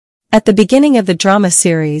At the beginning of the drama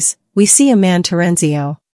series, we see a man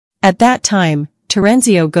Terenzio. At that time,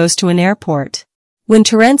 Terenzio goes to an airport. When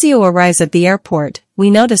Terenzio arrives at the airport, we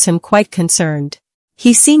notice him quite concerned.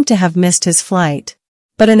 He seemed to have missed his flight.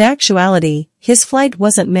 But in actuality, his flight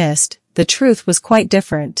wasn't missed, the truth was quite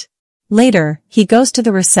different. Later, he goes to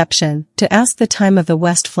the reception to ask the time of the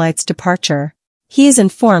West flight's departure. He is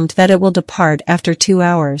informed that it will depart after 2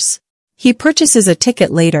 hours. He purchases a ticket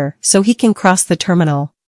later so he can cross the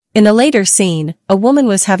terminal. In a later scene, a woman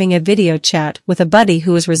was having a video chat with a buddy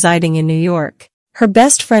who was residing in New York. Her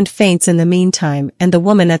best friend faints in the meantime and the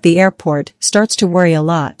woman at the airport starts to worry a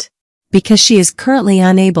lot, because she is currently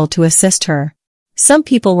unable to assist her. Some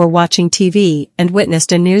people were watching TV and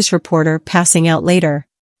witnessed a news reporter passing out later.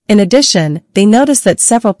 In addition, they notice that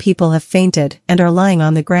several people have fainted and are lying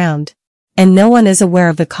on the ground. And no one is aware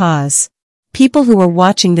of the cause. People who were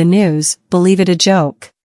watching the news believe it a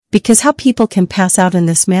joke. Because how people can pass out in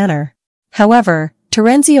this manner. However,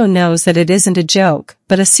 Terenzio knows that it isn't a joke,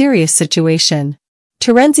 but a serious situation.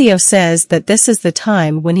 Terenzio says that this is the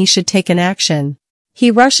time when he should take an action.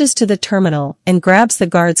 He rushes to the terminal and grabs the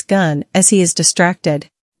guard's gun as he is distracted.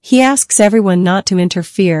 He asks everyone not to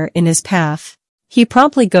interfere in his path. He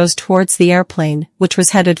promptly goes towards the airplane, which was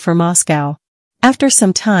headed for Moscow. After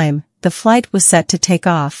some time, the flight was set to take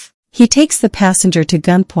off. He takes the passenger to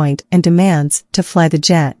gunpoint and demands to fly the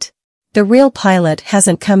jet. The real pilot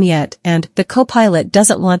hasn't come yet and the co-pilot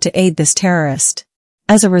doesn't want to aid this terrorist.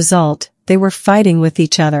 As a result, they were fighting with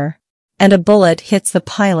each other. And a bullet hits the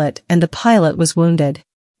pilot and the pilot was wounded.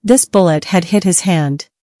 This bullet had hit his hand.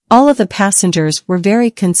 All of the passengers were very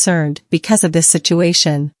concerned because of this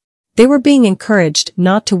situation. They were being encouraged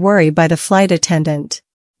not to worry by the flight attendant.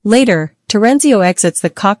 Later, Terenzio exits the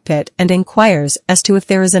cockpit and inquires as to if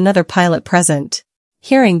there is another pilot present.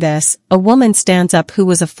 Hearing this, a woman stands up who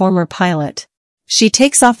was a former pilot. She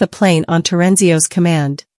takes off the plane on Terenzio's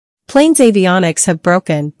command. Plane's avionics have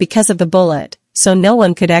broken because of the bullet, so no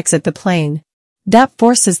one could exit the plane. That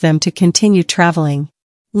forces them to continue traveling.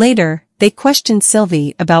 Later, they question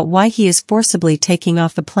Sylvie about why he is forcibly taking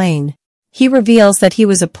off the plane. He reveals that he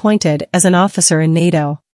was appointed as an officer in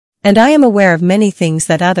NATO. And I am aware of many things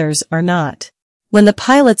that others are not. When the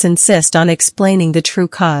pilots insist on explaining the true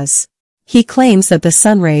cause, he claims that the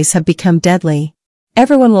sun rays have become deadly.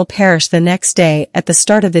 Everyone will perish the next day at the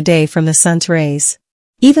start of the day from the sun's rays.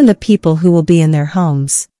 Even the people who will be in their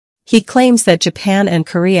homes. He claims that Japan and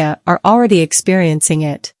Korea are already experiencing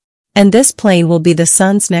it. And this plane will be the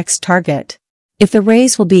sun's next target. If the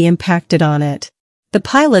rays will be impacted on it. The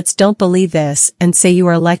pilots don't believe this and say you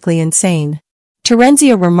are likely insane.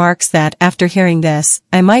 Terenzio remarks that after hearing this,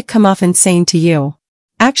 I might come off insane to you.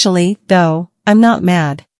 Actually, though, I'm not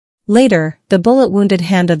mad. Later, the bullet-wounded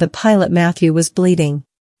hand of the pilot Matthew was bleeding.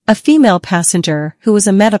 A female passenger who was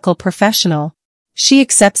a medical professional. She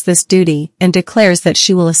accepts this duty and declares that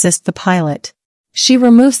she will assist the pilot. She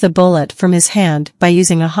removes the bullet from his hand by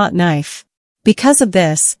using a hot knife. Because of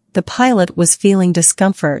this, the pilot was feeling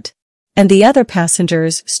discomfort. And the other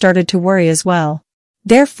passengers started to worry as well.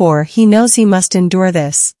 Therefore, he knows he must endure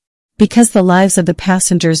this. Because the lives of the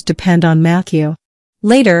passengers depend on Matthew.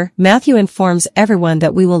 Later, Matthew informs everyone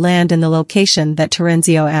that we will land in the location that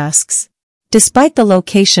Terenzio asks. Despite the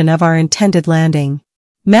location of our intended landing,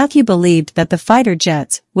 Matthew believed that the fighter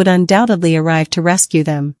jets would undoubtedly arrive to rescue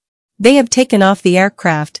them. They have taken off the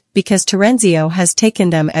aircraft because Terenzio has taken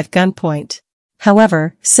them at gunpoint.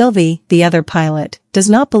 However, Sylvie, the other pilot, does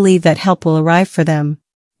not believe that help will arrive for them.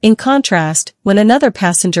 In contrast, when another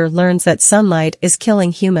passenger learns that sunlight is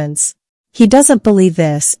killing humans, he doesn't believe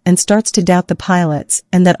this and starts to doubt the pilots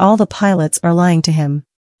and that all the pilots are lying to him.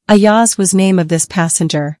 Ayaz was name of this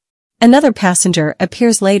passenger. Another passenger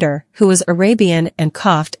appears later who was Arabian and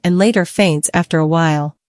coughed and later faints after a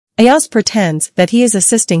while. Ayaz pretends that he is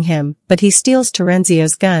assisting him, but he steals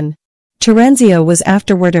Terenzio's gun. Terenzio was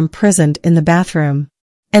afterward imprisoned in the bathroom.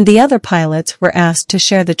 And the other pilots were asked to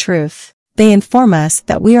share the truth. They inform us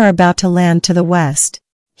that we are about to land to the west.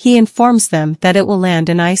 He informs them that it will land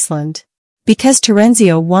in Iceland. Because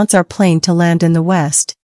Terenzio wants our plane to land in the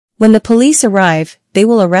west. When the police arrive, they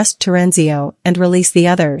will arrest Terenzio and release the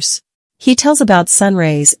others. He tells about sun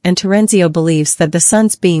rays and Terenzio believes that the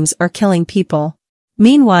sun's beams are killing people.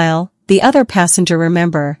 Meanwhile, the other passenger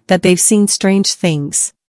remember that they've seen strange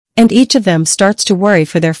things. And each of them starts to worry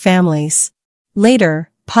for their families. Later,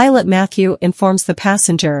 pilot Matthew informs the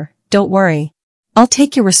passenger, "Don't worry. I'll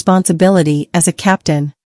take your responsibility as a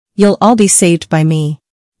captain. You'll all be saved by me."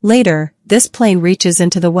 Later, this plane reaches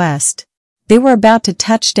into the west. They were about to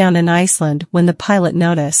touch down in Iceland when the pilot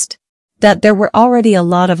noticed that there were already a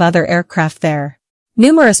lot of other aircraft there.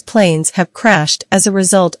 Numerous planes have crashed as a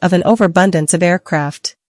result of an overabundance of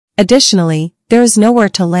aircraft. Additionally, there is nowhere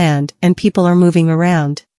to land and people are moving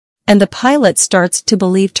around. And the pilot starts to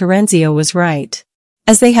believe Terenzio was right.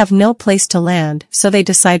 As they have no place to land, so they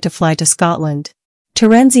decide to fly to Scotland.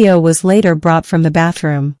 Terenzio was later brought from the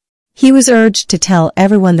bathroom. He was urged to tell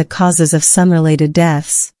everyone the causes of sun-related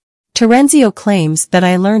deaths. Terenzio claims that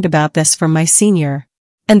I learned about this from my senior.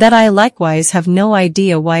 And that I likewise have no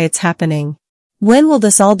idea why it's happening. When will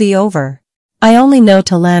this all be over? I only know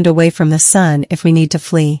to land away from the sun if we need to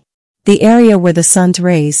flee. The area where the sun's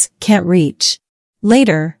rays can't reach.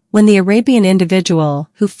 Later, when the Arabian individual,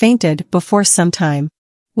 who fainted before some time,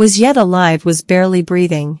 was yet alive was barely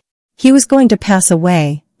breathing. He was going to pass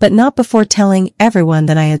away, but not before telling everyone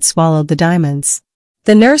that I had swallowed the diamonds.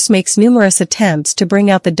 The nurse makes numerous attempts to bring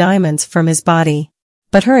out the diamonds from his body.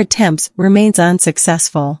 But her attempts remains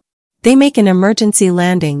unsuccessful. They make an emergency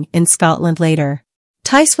landing in Scotland later.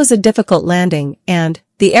 This was a difficult landing and,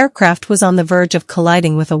 the aircraft was on the verge of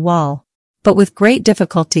colliding with a wall. But with great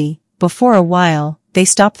difficulty, before a while, they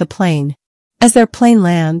stop the plane. As their plane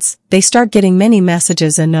lands, they start getting many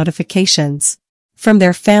messages and notifications from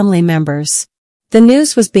their family members. The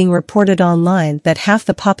news was being reported online that half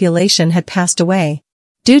the population had passed away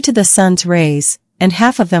due to the sun's rays, and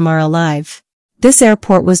half of them are alive. This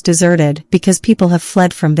airport was deserted because people have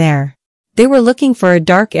fled from there. They were looking for a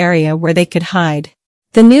dark area where they could hide.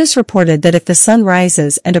 The news reported that if the sun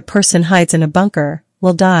rises and a person hides in a bunker,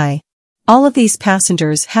 will die. All of these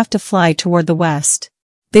passengers have to fly toward the west.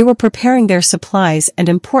 They were preparing their supplies and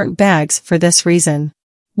important bags for this reason.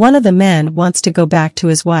 One of the men wants to go back to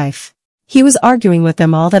his wife. He was arguing with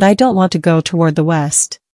them all that I don't want to go toward the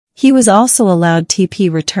west. He was also allowed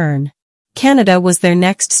TP return. Canada was their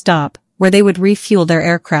next stop, where they would refuel their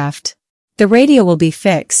aircraft. The radio will be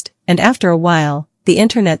fixed, and after a while, the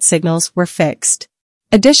internet signals were fixed.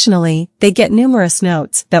 Additionally, they get numerous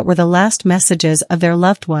notes that were the last messages of their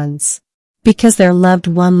loved ones. Because their loved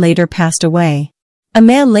one later passed away. A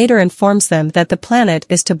man later informs them that the planet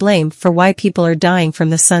is to blame for why people are dying from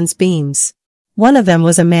the sun's beams. One of them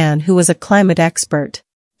was a man who was a climate expert.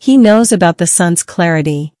 He knows about the sun's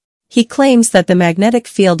clarity. He claims that the magnetic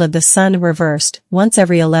field of the sun reversed once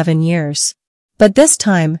every 11 years. But this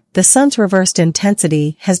time, the sun's reversed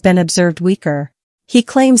intensity has been observed weaker. He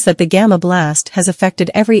claims that the gamma blast has affected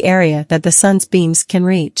every area that the sun's beams can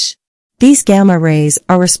reach. These gamma rays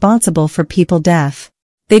are responsible for people death.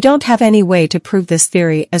 They don't have any way to prove this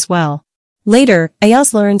theory as well. Later,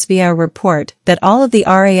 Ayaz learns via a report that all of the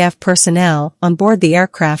RAF personnel on board the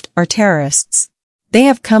aircraft are terrorists. They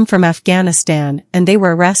have come from Afghanistan and they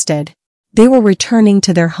were arrested. They were returning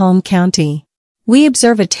to their home county. We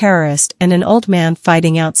observe a terrorist and an old man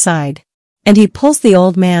fighting outside. And he pulls the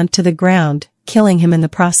old man to the ground, killing him in the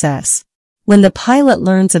process. When the pilot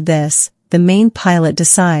learns of this, the main pilot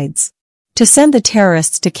decides to send the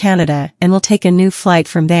terrorists to Canada and will take a new flight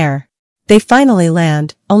from there. They finally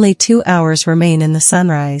land, only 2 hours remain in the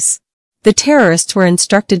sunrise. The terrorists were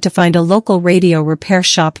instructed to find a local radio repair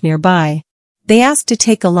shop nearby. They asked to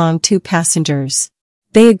take along 2 passengers.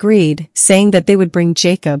 They agreed, saying that they would bring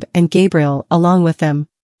Jacob and Gabriel along with them.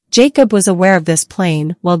 Jacob was aware of this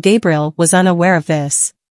plane, while Gabriel was unaware of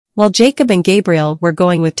this. While Jacob and Gabriel were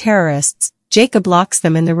going with terrorists, Jacob locks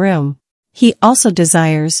them in the room. He also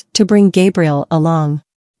desires to bring Gabriel along.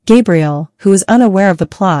 Gabriel, who is unaware of the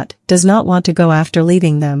plot, does not want to go after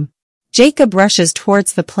leaving them. Jacob rushes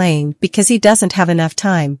towards the plane because he doesn't have enough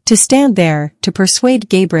time to stand there to persuade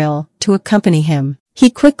Gabriel to accompany him. He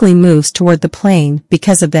quickly moves toward the plane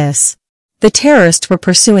because of this. The terrorists were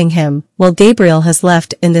pursuing him, while Gabriel has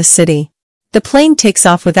left in this city. The plane takes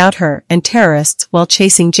off without her and terrorists while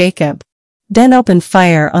chasing Jacob. Then open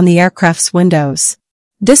fire on the aircraft's windows.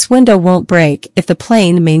 This window won't break if the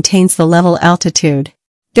plane maintains the level altitude.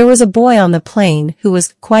 There was a boy on the plane who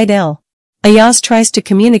was quite ill. Ayaz tries to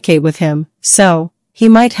communicate with him, so he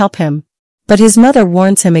might help him. But his mother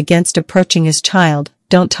warns him against approaching his child,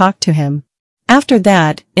 don't talk to him. After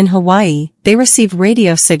that, in Hawaii, they receive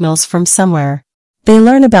radio signals from somewhere. They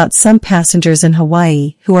learn about some passengers in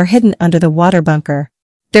Hawaii who are hidden under the water bunker.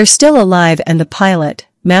 They're still alive and the pilot,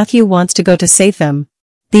 Matthew, wants to go to save them.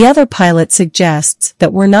 The other pilot suggests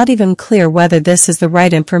that we're not even clear whether this is the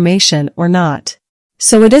right information or not.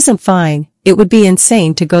 So it isn't fine, it would be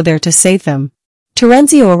insane to go there to save them.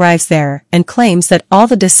 Terenzio arrives there and claims that all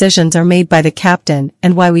the decisions are made by the captain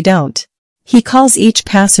and why we don't. He calls each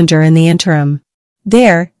passenger in the interim.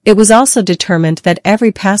 There, it was also determined that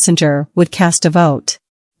every passenger would cast a vote.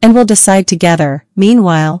 And will decide together.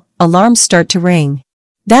 Meanwhile, alarms start to ring.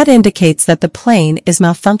 That indicates that the plane is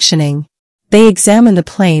malfunctioning. They examine the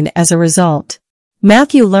plane as a result.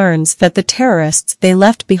 Matthew learns that the terrorists they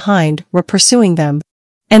left behind were pursuing them,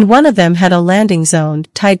 and one of them had a landing zone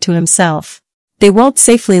tied to himself. They won't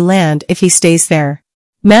safely land if he stays there.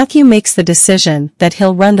 Matthew makes the decision that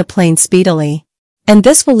he'll run the plane speedily, and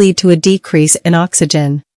this will lead to a decrease in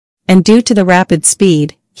oxygen, and due to the rapid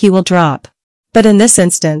speed, he will drop. But in this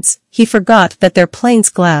instance, he forgot that their plane's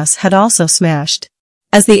glass had also smashed.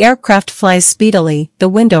 As the aircraft flies speedily, the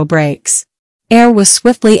window breaks. Air was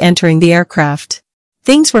swiftly entering the aircraft.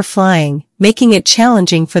 Things were flying, making it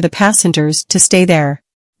challenging for the passengers to stay there.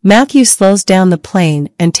 Matthew slows down the plane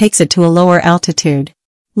and takes it to a lower altitude.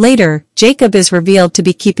 Later, Jacob is revealed to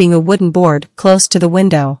be keeping a wooden board close to the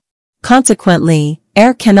window. Consequently,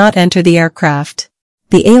 air cannot enter the aircraft.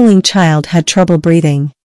 The ailing child had trouble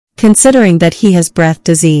breathing, considering that he has breath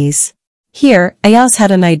disease. Here, Ayaz had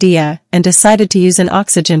an idea and decided to use an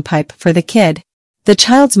oxygen pipe for the kid. The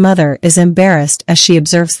child's mother is embarrassed as she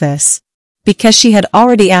observes this, because she had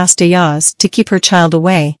already asked Ayaz to keep her child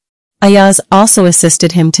away. Ayaz also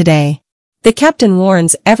assisted him today. The captain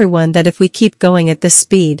warns everyone that if we keep going at this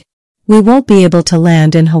speed, we won't be able to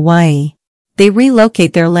land in Hawaii. They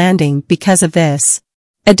relocate their landing because of this.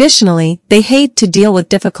 Additionally, they hate to deal with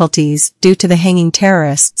difficulties due to the hanging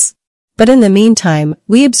terrorists. But in the meantime,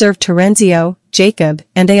 we observe Terenzio, Jacob,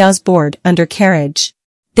 and Ayaz board under carriage.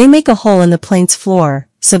 They make a hole in the plane's floor,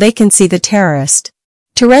 so they can see the terrorist.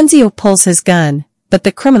 Terenzio pulls his gun, but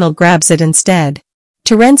the criminal grabs it instead.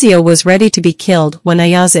 Terenzio was ready to be killed when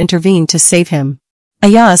Ayaz intervened to save him.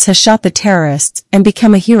 Ayaz has shot the terrorists and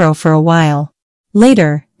become a hero for a while.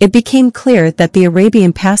 Later, it became clear that the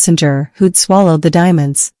Arabian passenger who'd swallowed the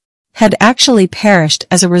diamonds had actually perished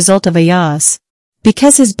as a result of Ayaz,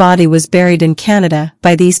 because his body was buried in Canada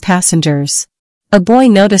by these passengers. A boy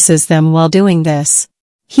notices them while doing this.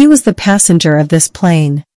 He was the passenger of this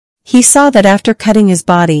plane. He saw that after cutting his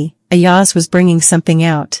body, Ayaz was bringing something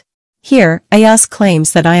out. Here, Ayaz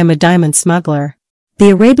claims that I am a diamond smuggler. The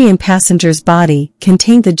Arabian passenger's body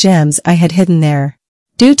contained the gems I had hidden there.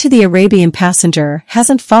 Due to the Arabian passenger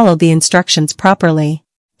hasn't followed the instructions properly,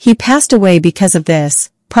 he passed away because of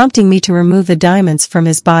this, prompting me to remove the diamonds from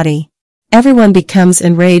his body. Everyone becomes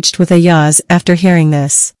enraged with Ayaz after hearing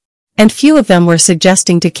this, and few of them were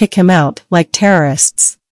suggesting to kick him out like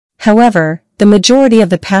terrorists. However, the majority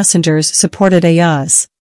of the passengers supported Ayaz,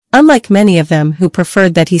 unlike many of them who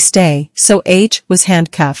preferred that he stay, so H was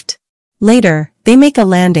handcuffed. Later, they make a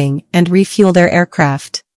landing and refuel their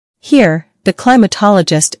aircraft. Here, the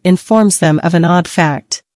climatologist informs them of an odd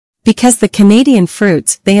fact. Because the Canadian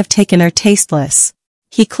fruits they have taken are tasteless.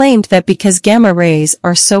 He claimed that because gamma rays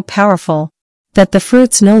are so powerful, that the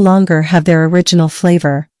fruits no longer have their original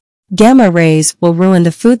flavor. Gamma rays will ruin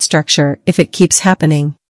the food structure if it keeps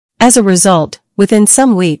happening. As a result, within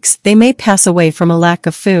some weeks they may pass away from a lack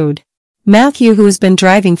of food. Matthew, who has been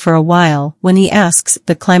driving for a while, when he asks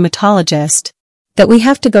the climatologist that we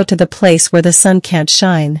have to go to the place where the sun can't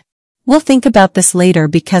shine. We'll think about this later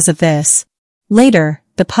because of this. Later,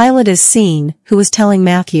 the pilot is seen, who is telling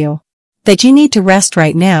Matthew that you need to rest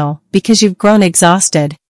right now because you've grown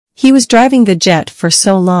exhausted. He was driving the jet for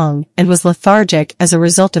so long and was lethargic as a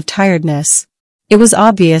result of tiredness. It was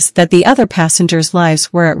obvious that the other passengers'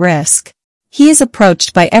 lives were at risk. He is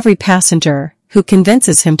approached by every passenger, who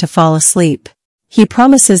convinces him to fall asleep. He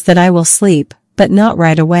promises that I will sleep, but not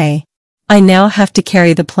right away. I now have to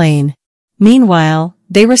carry the plane. Meanwhile,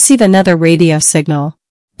 they receive another radio signal.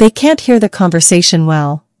 They can't hear the conversation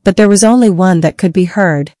well, but there was only one that could be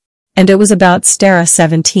heard, and it was about Stera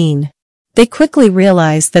 17. They quickly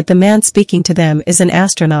realize that the man speaking to them is an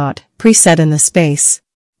astronaut, preset in the space.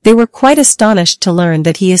 They were quite astonished to learn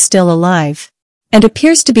that he is still alive, and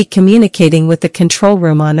appears to be communicating with the control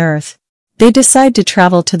room on Earth. They decide to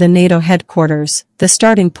travel to the NATO headquarters, the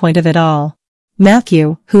starting point of it all.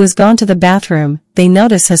 Matthew, who has gone to the bathroom, they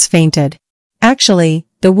notice has fainted. Actually,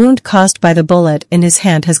 the wound caused by the bullet in his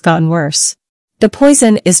hand has gotten worse. The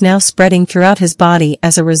poison is now spreading throughout his body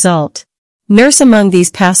as a result. Nurse among these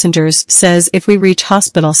passengers says if we reach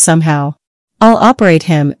hospital somehow, I'll operate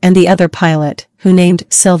him and the other pilot, who named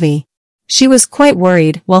Sylvie. She was quite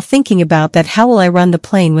worried while thinking about that. How will I run the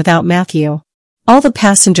plane without Matthew? All the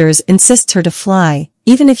passengers insist her to fly,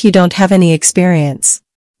 even if you don't have any experience.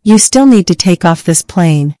 You still need to take off this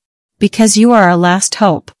plane, because you are our last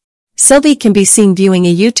hope. Sylvie can be seen viewing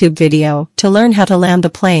a YouTube video to learn how to land the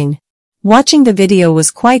plane. Watching the video was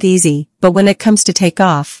quite easy, but when it comes to take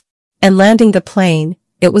off and landing the plane,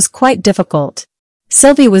 it was quite difficult.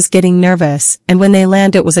 Sylvie was getting nervous, and when they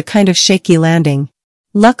land it was a kind of shaky landing.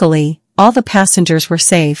 Luckily, all the passengers were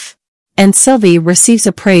safe, and Sylvie receives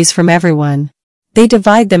a praise from everyone. They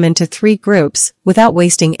divide them into 3 groups, without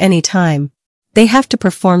wasting any time. They have to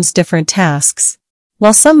perform different tasks.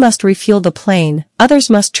 While some must refuel the plane, others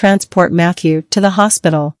must transport Matthew to the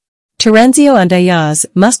hospital. Terenzio and Ayaz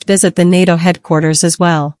must visit the NATO headquarters as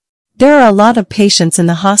well. There are a lot of patients in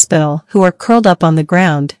the hospital who are curled up on the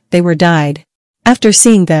ground, they were died. After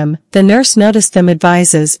seeing them, the nurse noticed them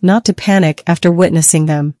advises not to panic after witnessing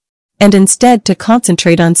them, and instead to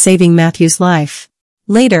concentrate on saving Matthew's life.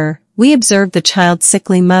 Later, we observed the child's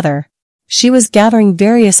sickly mother. She was gathering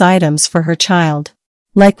various items for her child,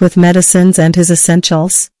 like with medicines and his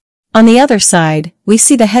essentials. On the other side, we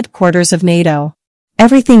see the headquarters of NATO.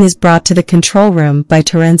 Everything is brought to the control room by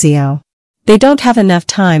Terenzio. They don't have enough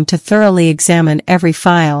time to thoroughly examine every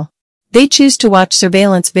file. They choose to watch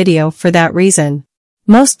surveillance video for that reason.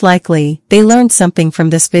 Most likely, they learned something from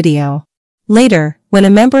this video. Later, when a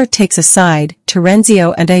member takes a side,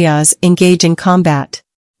 Terenzio and Ayaz engage in combat.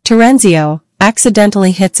 Terenzio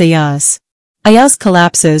accidentally hits Ayaz. Ayaz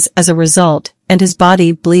collapses as a result, and his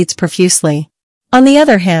body bleeds profusely. On the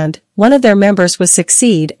other hand, one of their members was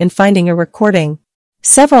succeed in finding a recording.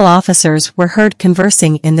 Several officers were heard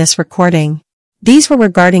conversing in this recording. These were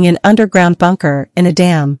regarding an underground bunker in a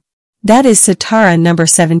dam. That is Satara number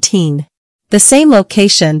 17. The same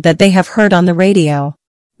location that they have heard on the radio.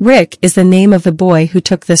 Rick is the name of the boy who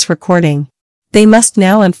took this recording. They must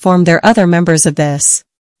now inform their other members of this.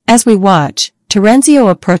 As we watch, Terenzio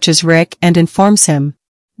approaches Rick and informs him.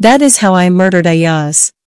 That is how I murdered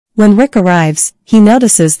Ayaz. When Rick arrives, he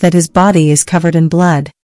notices that his body is covered in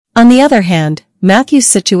blood. On the other hand, Matthew's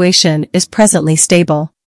situation is presently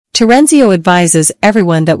stable. Terenzio advises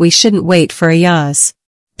everyone that we shouldn't wait for Ayaz,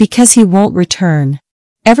 because he won't return.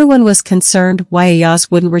 Everyone was concerned why Ayaz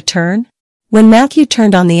wouldn't return. When Matthew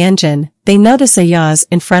turned on the engine, they notice Ayaz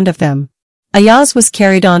in front of them. Ayaz was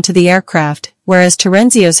carried onto the aircraft, whereas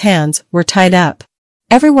Terenzio's hands were tied up.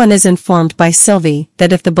 Everyone is informed by Sylvie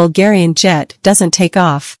that if the Bulgarian jet doesn't take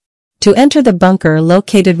off to enter the bunker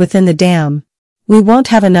located within the dam, we won't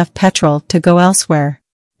have enough petrol to go elsewhere.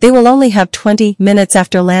 They will only have 20 minutes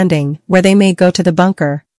after landing where they may go to the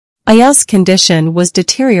bunker. Ayaz's condition was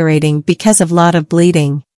deteriorating because of lot of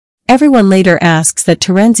bleeding. Everyone later asks that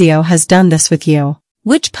Terenzio has done this with you.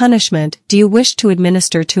 Which punishment do you wish to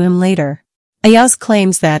administer to him later? Ayaz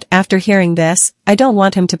claims that after hearing this, I don't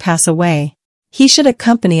want him to pass away. He should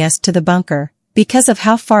accompany us to the bunker, because of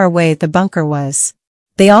how far away the bunker was.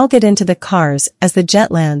 They all get into the cars as the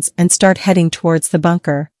jet lands and start heading towards the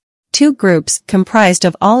bunker. Two groups comprised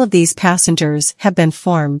of all of these passengers have been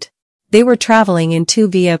formed. They were traveling in two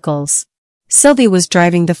vehicles. Sylvie was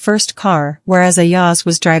driving the first car, whereas Ayaz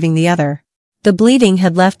was driving the other. The bleeding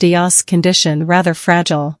had left Ayaz's condition rather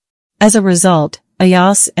fragile. As a result,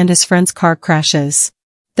 Ayaz and his friend's car crashes.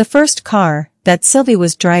 The first car, that Sylvie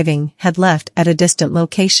was driving, had left at a distant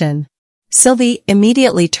location. Sylvie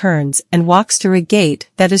immediately turns and walks through a gate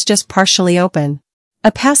that is just partially open.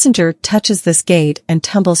 A passenger touches this gate and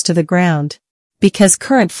tumbles to the ground. Because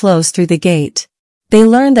current flows through the gate, they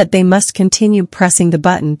learn that they must continue pressing the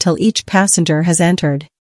button till each passenger has entered.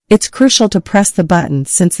 It's crucial to press the button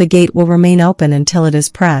since the gate will remain open until it is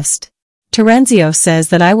pressed. Terenzio says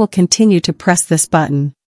that I will continue to press this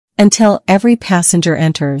button until every passenger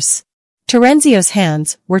enters. Terenzio's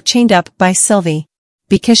hands were chained up by Sylvie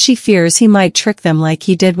because she fears he might trick them like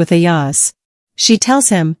he did with Ayaz. She tells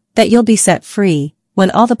him that you'll be set free when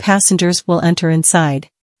all the passengers will enter inside.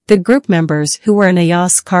 The group members who were in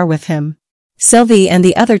Ayaz's car with him, Sylvie and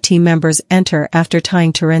the other team members enter after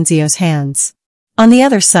tying Terenzio's hands. On the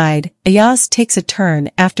other side, Ayaz takes a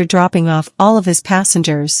turn after dropping off all of his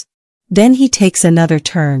passengers. Then he takes another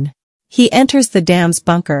turn. He enters the dam's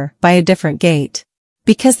bunker by a different gate.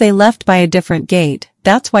 Because they left by a different gate,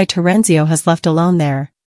 that's why Terenzio has left alone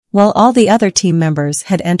there, while all the other team members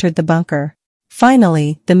had entered the bunker.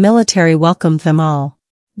 Finally, the military welcomed them all.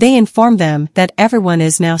 They inform them that everyone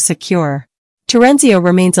is now secure. Terenzio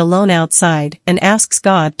remains alone outside and asks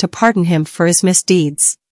God to pardon him for his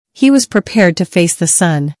misdeeds. He was prepared to face the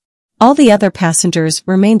sun. All the other passengers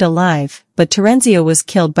remained alive, but Terenzio was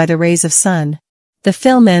killed by the rays of sun. The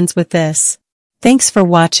film ends with this. Thanks for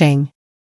watching.